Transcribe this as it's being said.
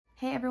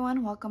Hey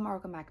everyone,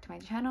 welcome back to my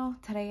channel.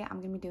 Today I'm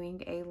going to be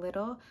doing a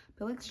little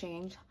bill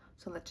exchange,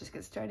 so let's just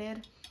get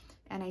started.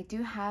 And I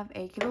do have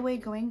a giveaway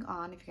going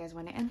on. If you guys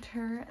want to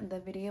enter, the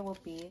video will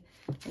be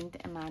linked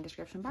in my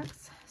description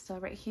box. So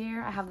right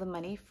here I have the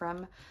money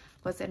from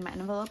what's in my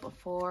envelope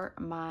for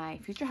my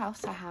future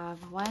house. I have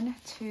 1,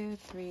 2,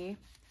 3,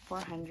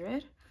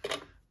 400,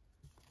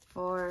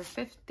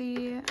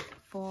 450,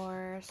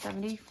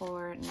 470,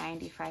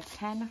 490,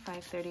 510,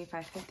 530,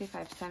 550,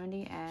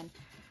 570, and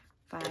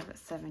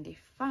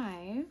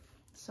 575.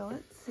 So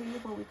let's see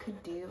what we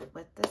could do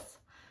with this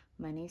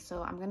money.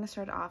 So I'm going to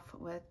start off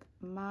with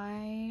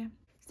my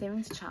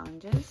savings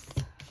challenges.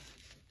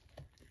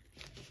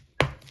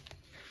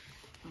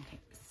 Okay,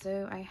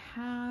 so I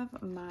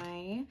have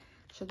my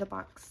Show the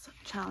Box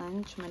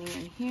challenge money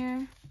in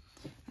here.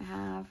 I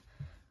have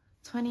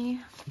 20,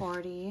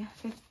 40,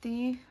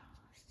 50,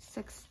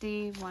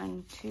 60,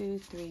 1, 2,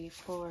 3,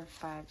 4,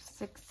 5,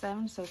 6,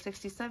 7, so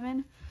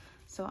 67.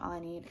 So all I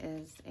need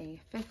is a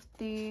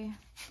 50,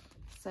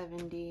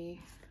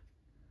 70,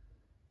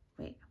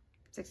 wait,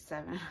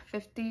 67,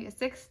 50,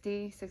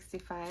 60,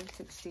 65,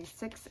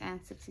 66,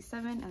 and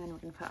 67. And then we're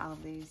going to put all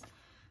of these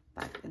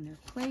back in their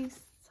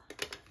place.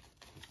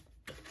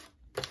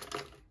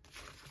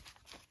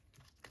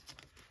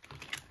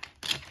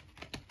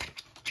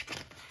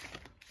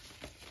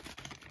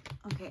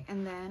 Okay,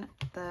 and then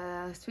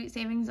the Sweet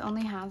Savings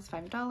only has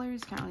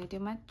 $5. Can't really do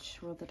much.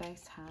 Roll the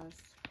Dice has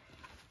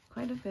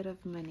quite a bit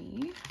of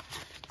money.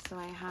 So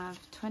I have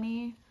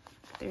 20,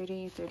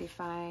 30,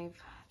 35,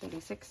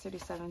 36,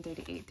 37,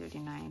 38,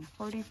 39,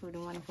 40,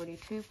 41,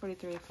 42,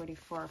 43,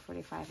 44,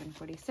 45, and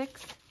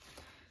 46.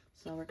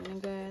 So we're gonna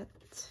get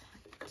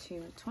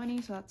to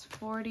 20, so that's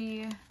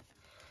 40,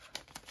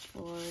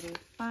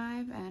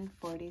 45, and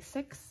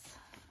 46.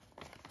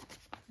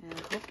 And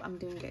I hope I'm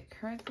doing it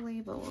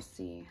correctly, but we'll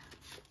see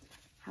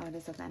how it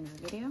is at the end of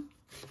the video.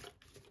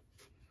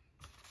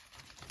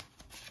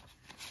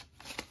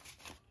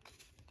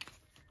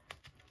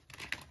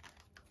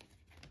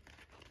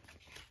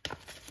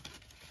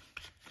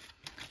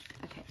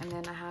 And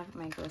then I have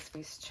my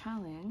Ghostface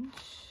challenge.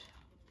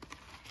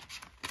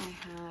 I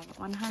have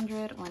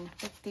 100,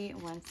 150,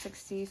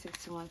 160,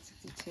 61,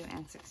 62,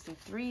 and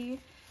 63.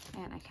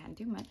 And I can't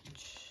do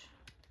much.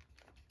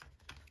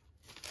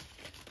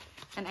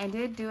 And I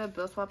did do a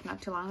bill swap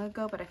not too long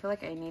ago, but I feel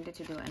like I needed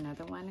to do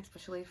another one,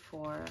 especially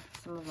for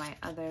some of my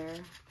other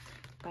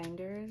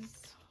binders.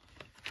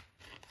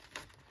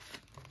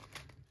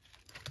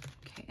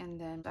 Okay, and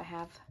then I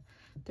have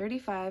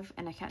 35,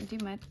 and I can't do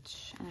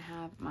much. And I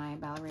have my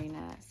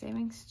Ballerina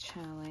Savings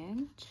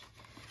Challenge.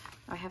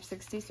 I have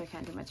 60, so I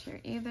can't do much here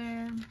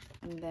either.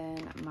 And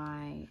then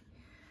my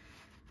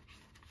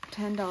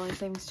 $10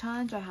 Savings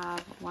Challenge, I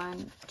have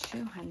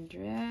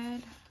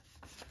 200.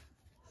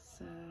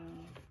 So,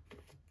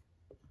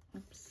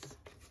 oops.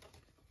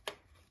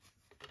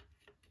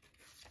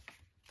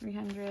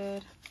 300,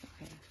 okay,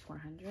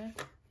 400.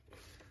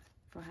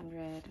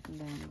 400, and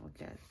then we'll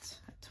get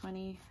a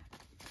 20.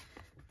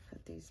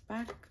 Put these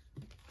back.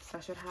 So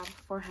I should have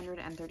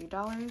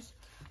 $430.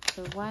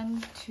 So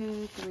 1,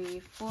 2, 3,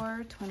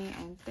 4, 20,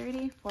 and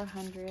 30.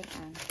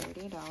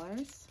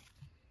 $430.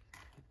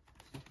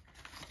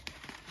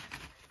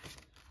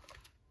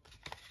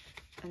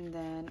 And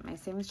then my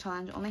savings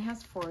challenge only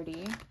has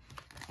 40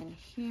 in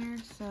here,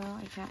 so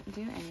I can't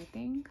do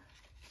anything.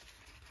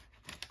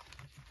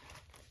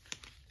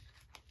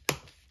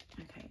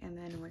 Okay, and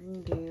then we're gonna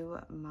do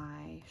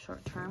my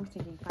short-term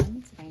sinking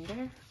funds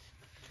binder.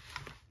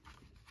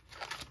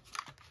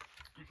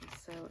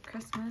 So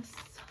Christmas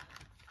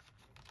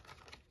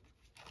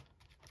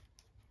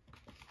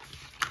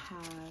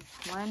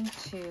has 1,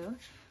 2,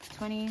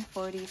 20,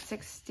 40,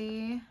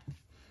 60,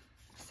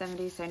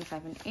 70,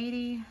 75, and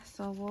 80.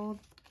 So we'll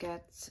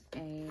get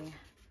a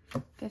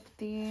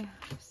 50,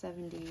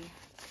 70,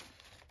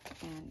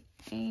 and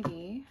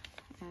 80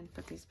 and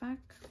put these back.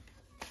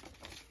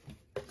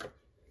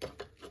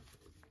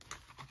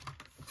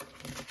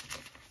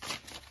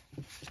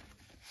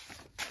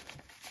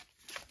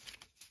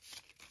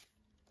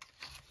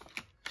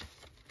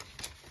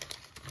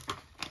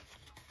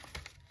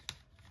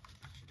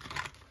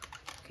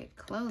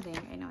 Clothing,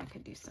 I know I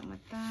could do some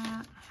with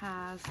that,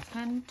 has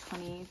 10,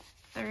 20,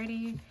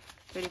 30,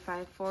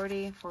 35,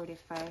 40,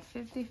 45,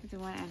 50,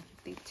 51, and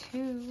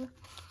 52.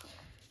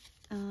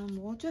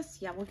 We'll get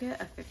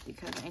a 50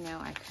 because I know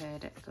I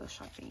could go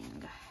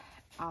shopping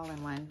all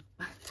in one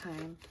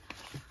time.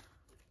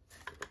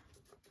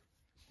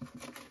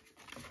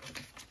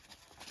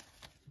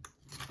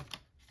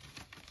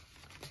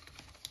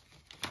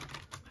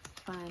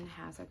 Fun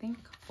has, I think,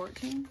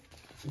 14.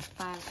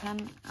 5,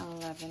 10,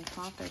 11,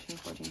 12, 13,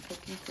 14,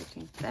 15,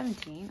 16,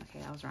 17.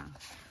 Okay, I was wrong.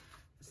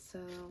 So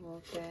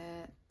we'll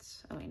get,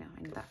 oh wait, no,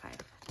 I need that 5.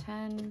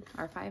 10,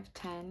 or 5,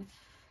 10,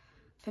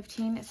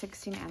 15,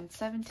 16, and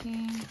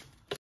 17.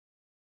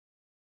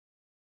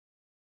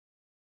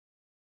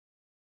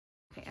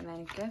 Okay, and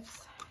then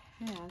gifts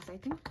has, I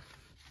think,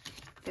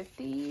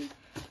 50,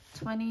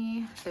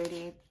 20,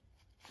 30,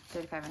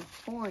 35, and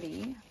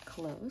 40.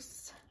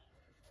 Close.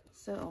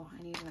 So, oh,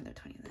 I need another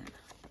 20 then.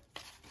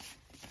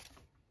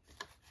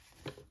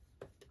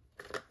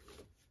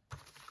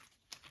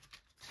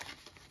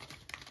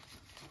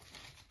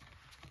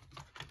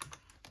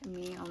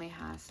 Me only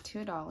has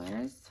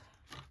 $2.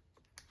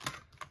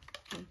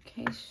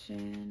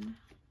 Vacation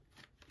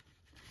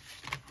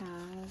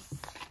has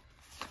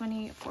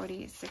 20,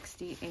 40,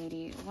 60,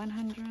 80,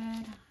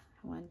 100,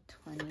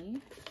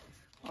 120,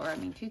 or I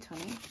mean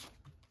 220.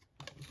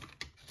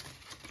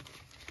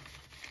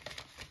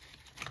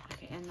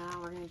 Okay, and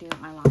now we're gonna do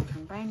my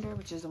long-term binder,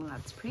 which is the one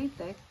that's pretty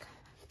thick.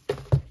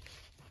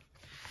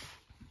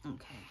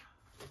 Okay.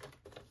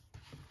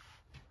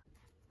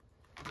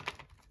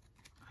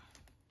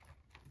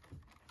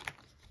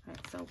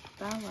 Alright, so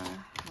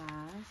Bella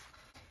has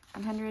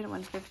 100,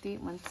 150,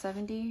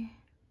 170,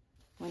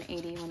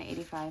 180,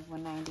 185,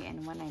 190,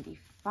 and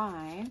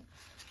 195.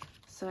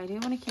 So I do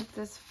want to keep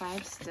this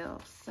 5 still.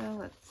 So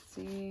let's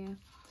see,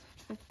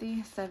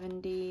 50,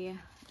 70,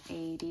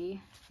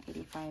 80,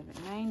 85,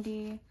 and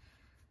 90.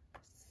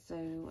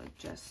 So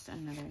just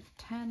another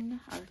 10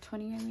 or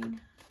 20, I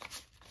mean.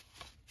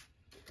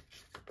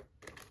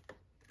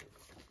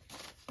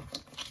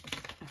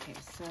 Okay,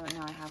 so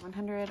now I have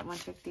 100,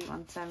 150,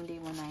 170,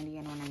 190,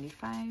 and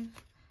 195.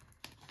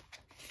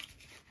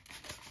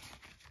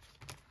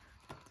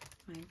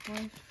 My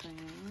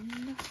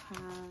boyfriend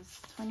has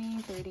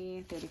 20,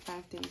 30,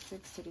 35,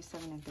 36,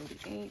 37, and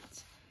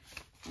 38.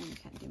 And you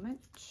can't do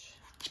much.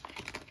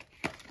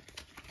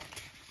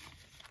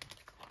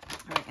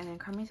 Alright, and then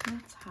Carmen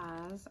Smith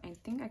has, I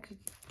think I could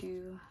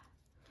do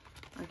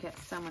or get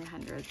some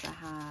 100s. I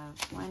have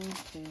 1,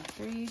 2,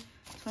 3,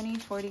 20,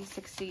 40,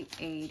 60,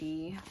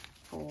 80,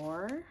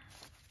 4.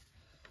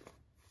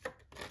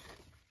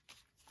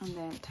 And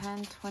then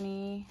 10,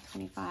 20,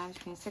 25,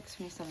 26,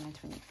 27, and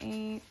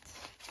 28.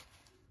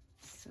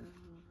 So,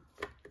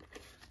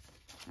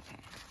 okay,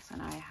 so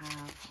now I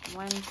have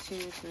 1, 2,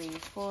 3,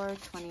 4,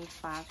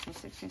 25,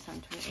 26,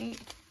 27, 28,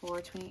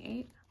 4,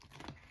 28.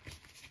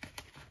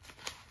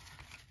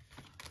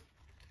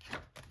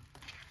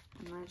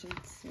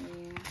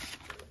 Emergency,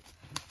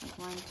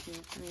 1, 2,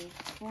 3,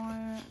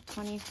 4,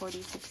 20,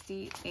 40,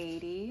 60,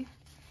 80.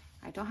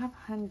 I don't have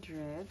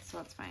hundreds, so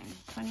that's fine.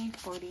 20,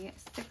 40,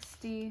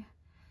 60,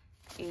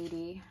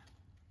 80,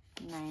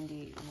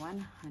 90,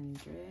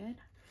 100.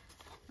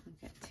 I'll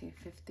get 2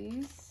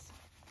 50s.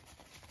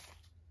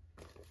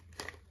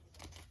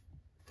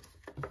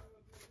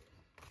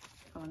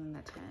 Oh, and then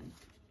the 10.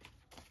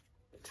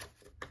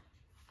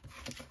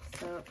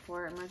 So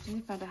for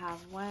emergency fund, I have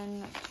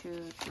 1,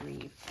 2,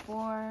 3,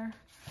 4,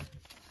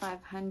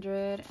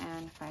 500,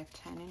 and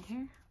 510 in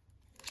here.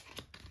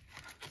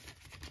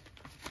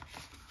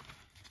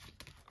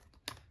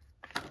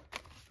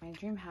 My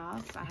dream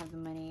house, I have the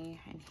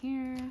money in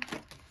here.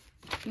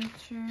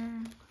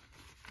 Future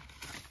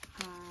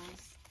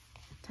has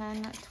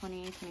 10,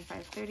 20,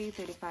 25, 30,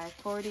 35,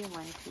 40,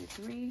 1, 2,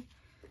 3.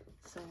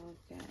 So we'll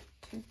get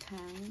 2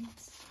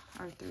 10s,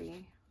 or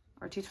 3,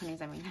 or 2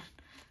 20s, I mean,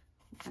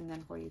 and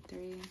then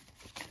 43.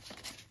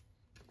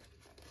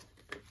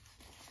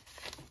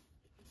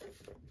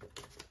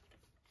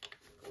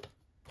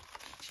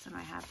 So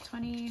I have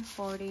 20,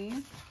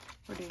 40,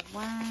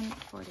 41,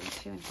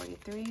 42, and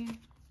 43.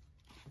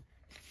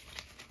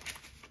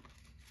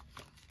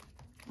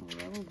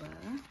 Lola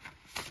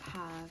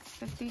has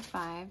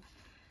 55,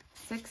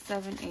 6,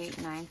 7,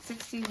 8, 9,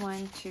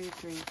 61, 2,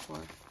 3, 4,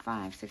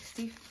 5,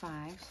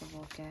 65. So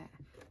we'll get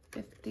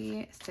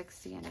 50,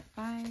 60, and a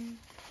 5.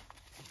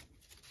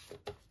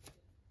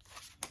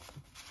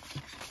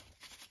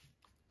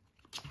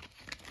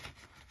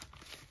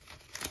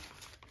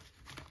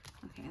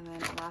 Okay, and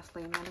then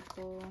lastly,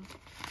 medical.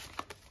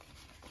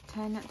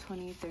 10,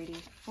 20, 30,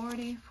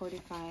 40,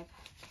 45,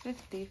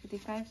 50,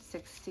 55,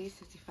 60,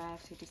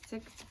 65,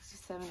 66,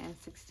 67, and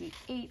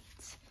 68.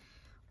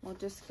 We'll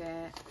just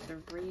get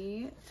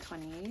 3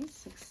 20s,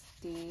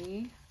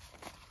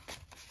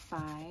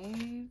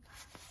 65,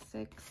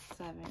 6,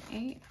 7,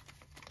 8.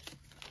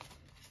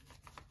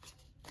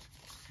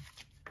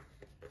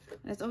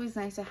 And it's always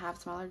nice to have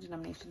smaller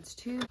denominations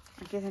too,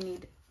 in case I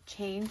need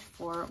change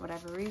for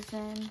whatever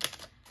reason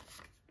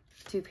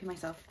to pay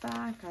myself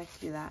back. I like to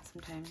do that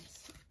sometimes.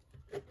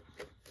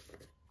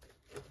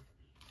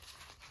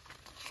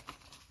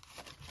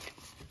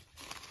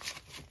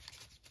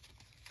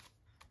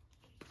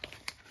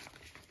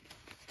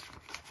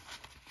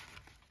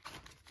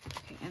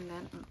 And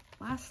then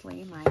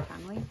lastly, my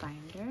family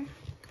binder.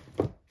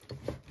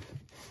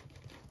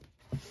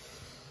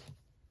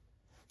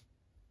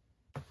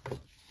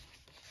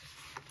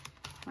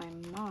 My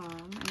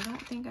mom, I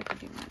don't think I could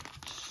do much.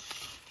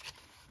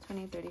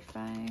 20,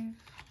 35.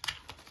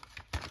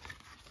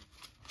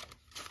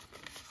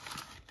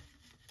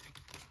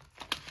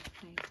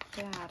 My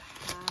dad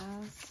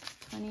has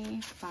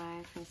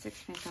 25,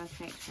 26, 27,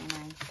 28,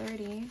 29,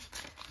 30.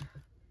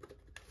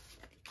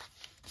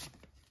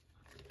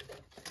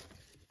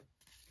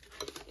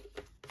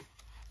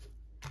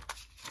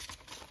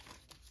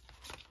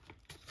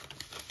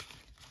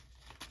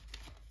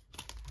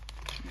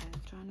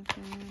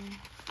 Jonathan,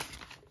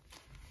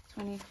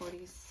 20,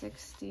 40,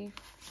 60,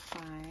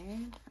 5,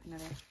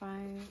 another 5.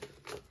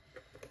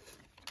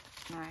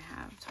 Now I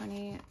have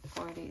 20,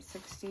 40,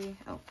 60,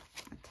 oh,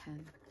 a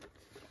 10.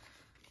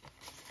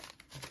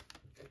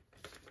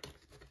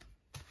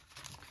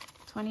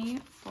 20,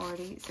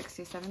 40,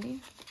 60,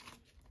 70.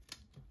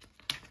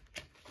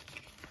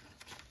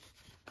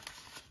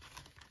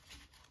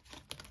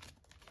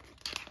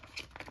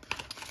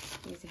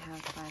 These you have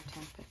 5,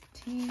 10,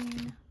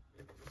 15.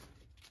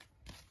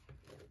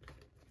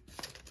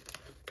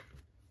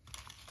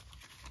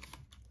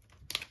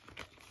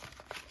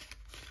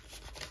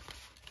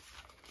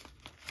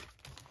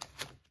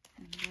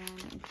 And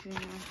then Junior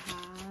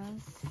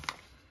has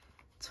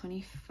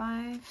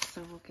 25,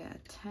 so we'll get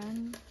a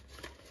 10.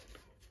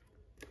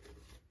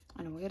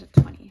 Oh no, we'll get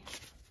a 20.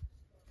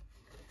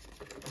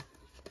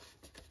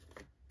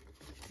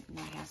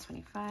 Now he has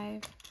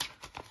 25.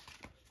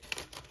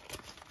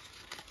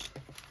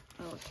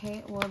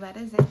 Okay, well that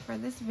is it for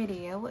this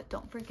video.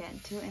 Don't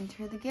forget to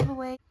enter the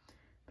giveaway.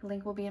 The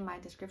link will be in my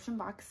description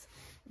box.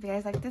 If you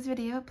guys like this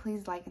video,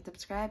 please like and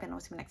subscribe, and I'll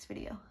see you in the next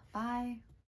video. Bye!